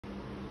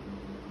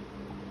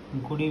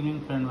Good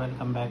evening friend,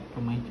 welcome back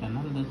to my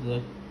channel. This is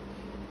a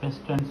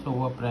Westend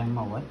Sowar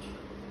Prima watch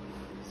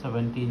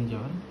 17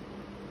 jewel.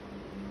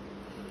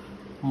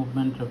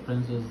 Movement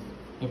reference is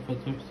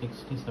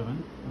FHF67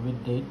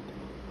 with date.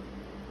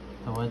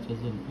 The watch is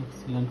in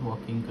excellent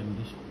working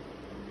condition.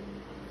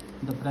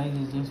 The price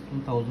is just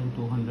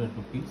 2200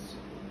 rupees.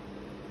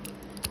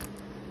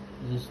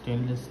 This is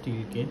stainless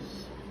steel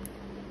case,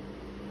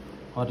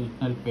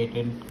 original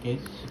patent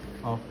case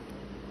of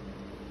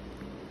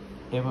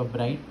Ever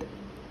Bright,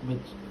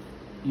 which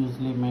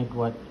usually made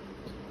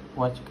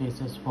watch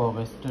cases for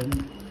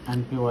Western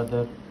and few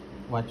other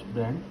watch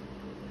brand.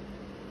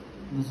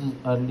 This is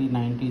early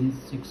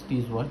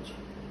 1960s watch,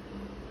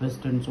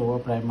 Westend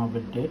Sowar Prima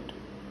with date.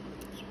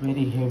 It's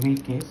very heavy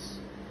case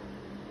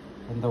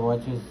and the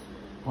watch is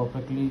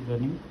perfectly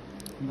running.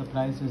 The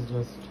price is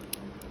just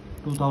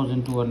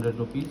 2200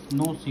 rupees.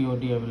 No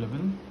COD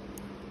available,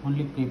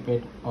 only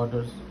prepaid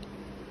orders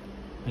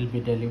will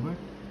be delivered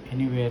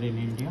anywhere in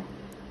India.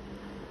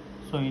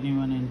 So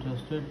anyone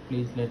interested,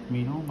 please let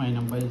me know. My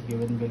number is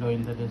given below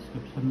in the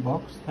description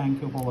box.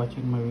 Thank you for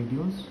watching my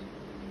videos.